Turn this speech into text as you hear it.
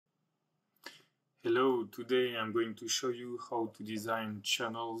Hello, today I'm going to show you how to design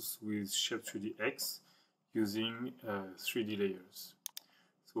channels with Shape3d X using 3D layers.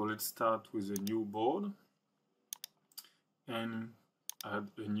 So let's start with a new board and add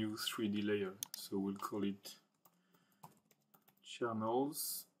a new 3D layer. So we'll call it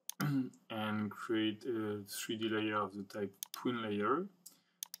channels and create a 3D layer of the type twin layer,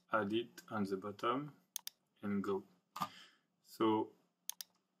 add it on the bottom and go. So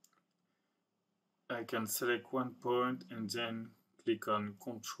I can select one point and then click on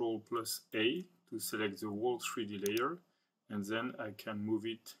Ctrl+A to select the whole 3D layer, and then I can move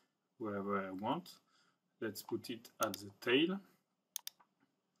it wherever I want. Let's put it at the tail.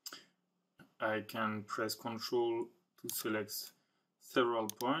 I can press Ctrl to select several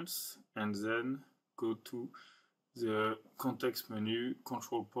points and then go to the context menu,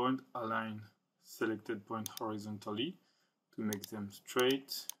 control point, align selected point horizontally to make them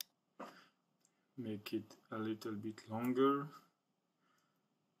straight. Make it a little bit longer,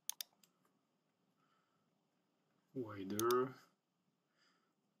 wider.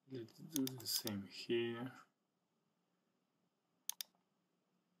 Let's do the same here.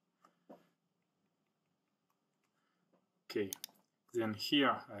 Okay, then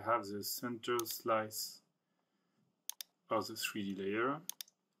here I have the center slice of the 3D layer,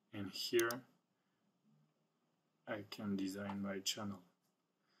 and here I can design my channel.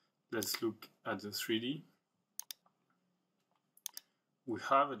 Let's look at the 3D. We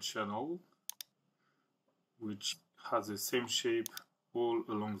have a channel which has the same shape all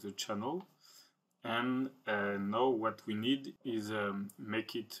along the channel, and now what we need is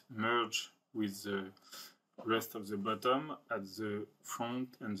make it merge with the rest of the bottom at the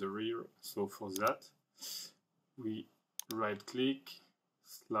front and the rear. So for that we right click,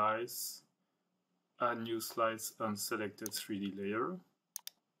 slice, add new slice on selected 3D layer.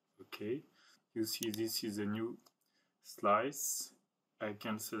 Okay, you see this is a new slice. I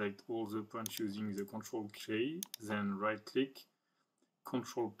can select all the points using the control key, then right click,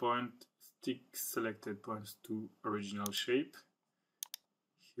 control point, stick selected points to original shape.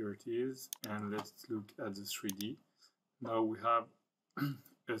 Here it is, and let's look at the 3D. Now we have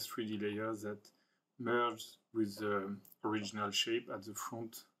a 3D layer that merges with the original shape at the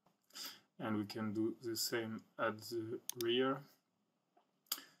front, and we can do the same at the rear.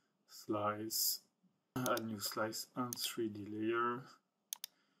 Slice, add new slice on 3D layer,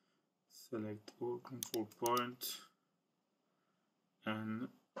 select all control point and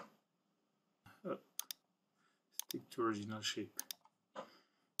stick to original shape.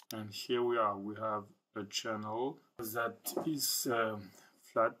 And here we are, we have a channel that is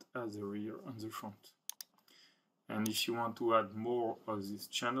flat at the rear and the front. And if you want to add more of this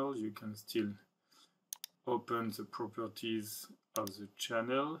channel, you can still open the properties of the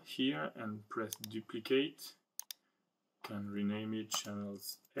channel here and press duplicate. Can rename it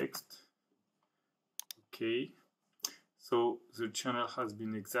channels X. Okay, so the channel has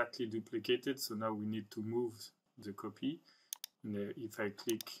been exactly duplicated, so now we need to move the copy. And if I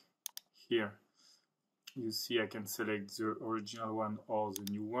click here, you see I can select the original one or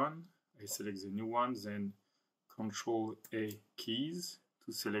the new one. I select the new one, then Control A keys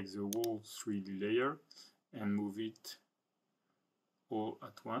to select the whole 3D layer and move it all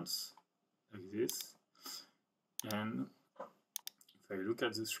at once, like this. And if I look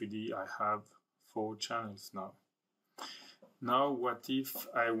at the 3D, I have 4 channels now. Now what if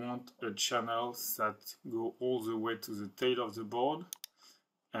I want a channel that go all the way to the tail of the board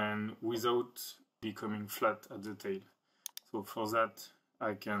and without becoming flat at the tail? So for that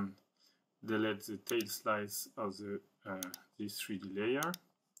I can delete the tail slice of the this 3D layer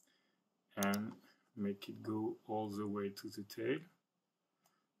and make it go all the way to the tail.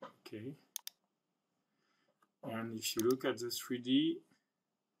 Okay, and if you look at the 3D,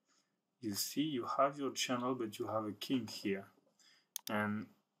 you see you have your channel, but you have a kink here, and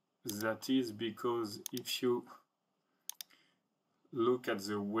that is because if you look at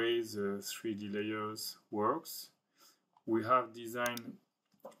the way the 3D layers works, we have designed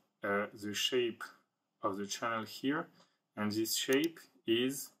the shape of the channel here, and this shape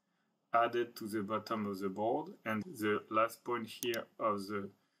is added to the bottom of the board, and the last point here of the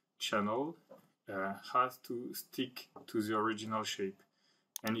channel has to stick to the original shape.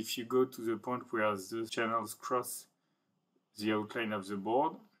 And if you go to the point where the channels cross the outline of the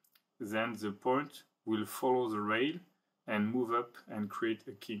board, then the point will follow the rail and move up and create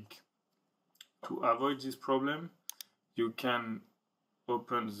a kink. To avoid this problem, you can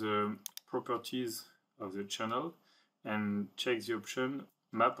open the properties of the channel and check the option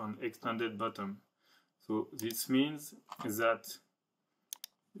map on extended bottom. So this means that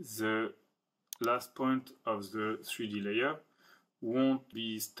the last point of the 3D layer won't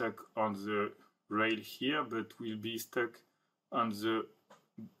be stuck on the rail here, but will be stuck on the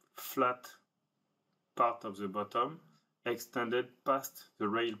flat part of the bottom, extended past the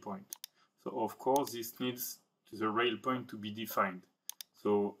rail point. So of course this needs the rail point to be defined.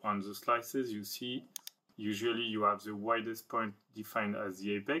 So on the slices you see usually you have the widest point defined as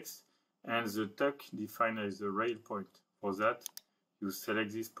the apex and the tuck defined as the rail point. For that you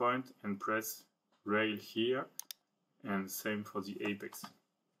select this point and press rail here, and same for the apex.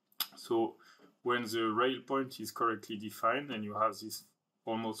 So when the rail point is correctly defined and you have this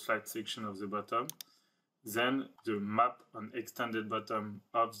almost flat section of the bottom, then the map on extended bottom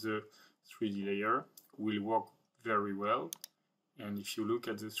of the 3D layer will work very well. And if you look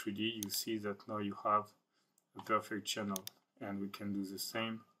at the 3D, you see that now you have a perfect channel, and we can do the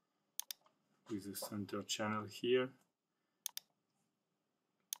same with the center channel here.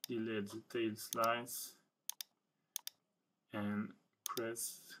 Delete the tail slice and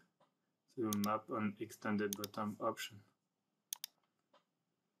press the map on extended bottom option.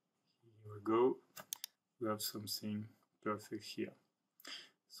 Here we go. We have something perfect here.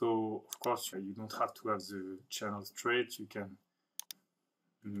 So of course you don't have to have the channel straight, you can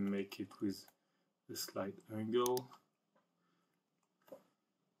make it with a slight angle.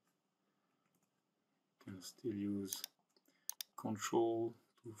 You can still use Control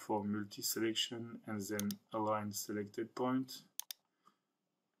for multi-selection and then align selected point.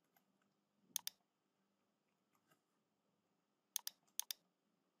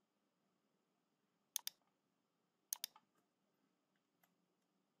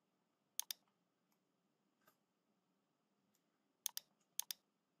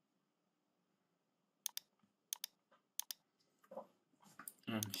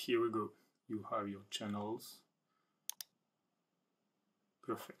 And here we go, you have your channels.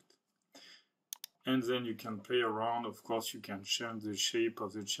 Perfect. And then you can play around. Of course, you can change the shape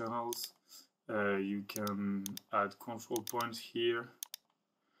of the channels. You can add control points here,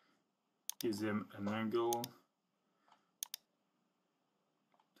 give them an angle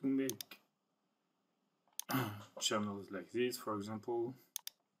to make channels like this, for example.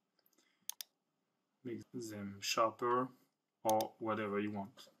 Make them sharper or whatever you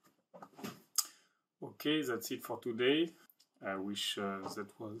want. Okay, that's it for today. I wish that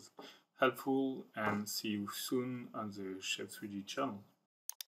was helpful, and see you soon on the Shape3d channel.